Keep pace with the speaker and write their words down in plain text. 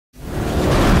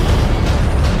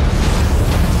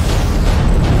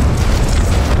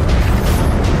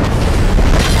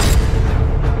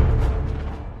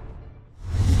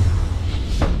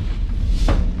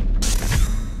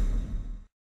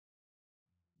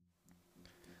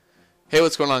Hey,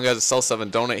 what's going on, guys? It's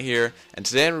Sell7Donut here, and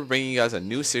today I'm bringing you guys a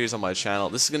new series on my channel.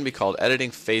 This is going to be called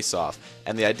Editing Faceoff,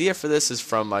 and the idea for this is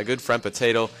from my good friend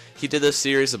Potato. He did this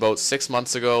series about 6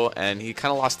 months ago, and he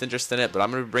kind of lost interest in it, but I'm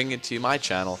going to be bringing it to my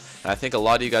channel, and I think a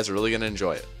lot of you guys are really going to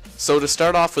enjoy it. So to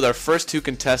start off with our first two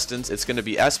contestants, it's going to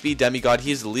be SB Demigod.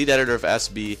 He's the lead editor of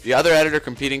SB. The other editor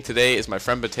competing today is my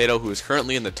friend Potato, who is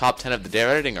currently in the top 10 of the Dare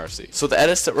Editing RC. So the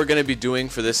edits that we're going to be doing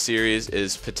for this series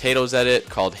is Potato's edit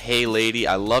called Hey Lady.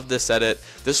 I love this edit.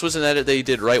 This was an edit that he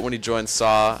did right when he joined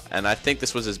Saw, and I think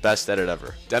this was his best edit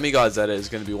ever. Demigod's edit is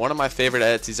going to be one of my favorite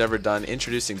edits he's ever done,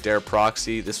 introducing Dare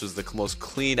Proxy. This was the most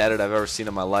clean edit I've ever seen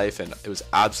in my life, and it was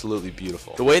absolutely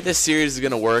beautiful. The way this series is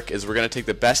going to work is we're going to take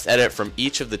the best edit from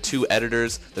each of the two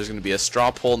editors. There's going to be a straw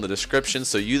poll in the description,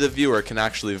 so you, the viewer, can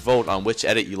actually vote on which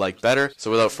edit you like better. So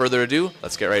without further ado,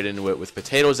 let's get right into it with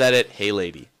Potato's edit, Hey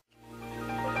Lady.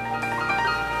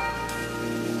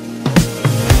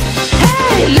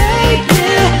 Hey lady,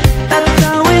 that's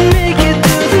how we make it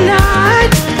through the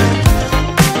night.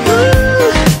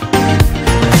 Ooh.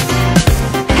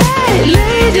 Hey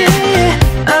lady,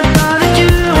 I thought that you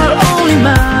were only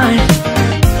mine.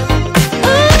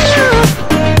 Ooh.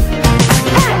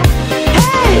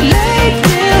 Hey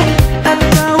lady, that's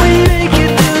how we make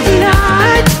it through the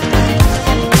night.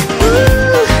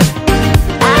 Ooh.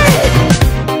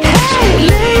 Hey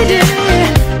lady,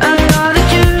 I thought that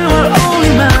you were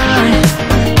only mine.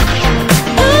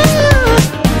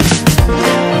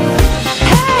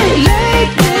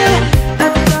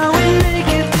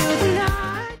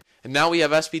 And now we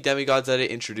have SB Demigod's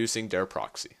edit introducing Dare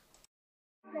Proxy.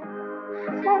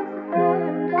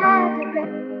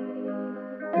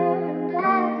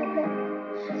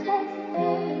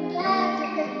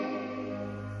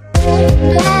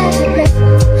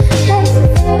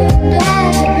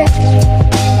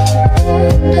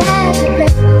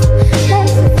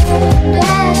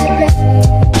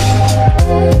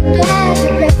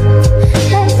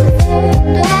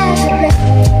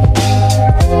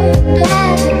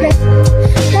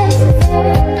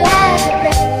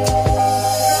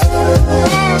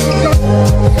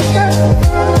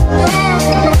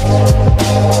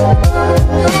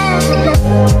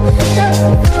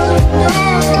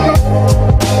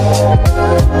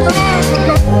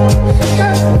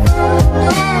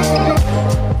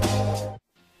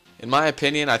 In my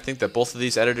opinion, I think that both of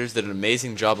these editors did an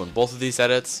amazing job on both of these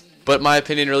edits, but my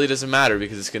opinion really doesn't matter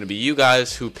because it's going to be you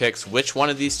guys who picks which one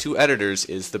of these two editors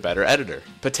is the better editor.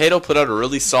 Potato put out a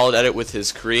really solid edit with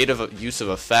his creative use of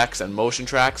effects and motion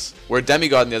tracks, where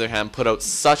Demigod on the other hand put out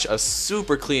such a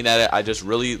super clean edit. I just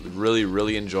really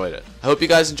enjoyed it. I hope you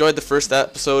guys enjoyed the first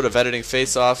episode of Editing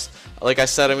Face-Offs. Like I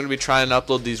said, I'm going to be trying to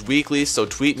upload these weekly, so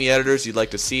tweet me editors you'd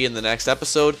like to see in the next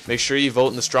episode. Make sure you vote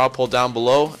in the straw poll down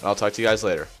below, and I'll talk to you guys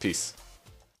later. Peace.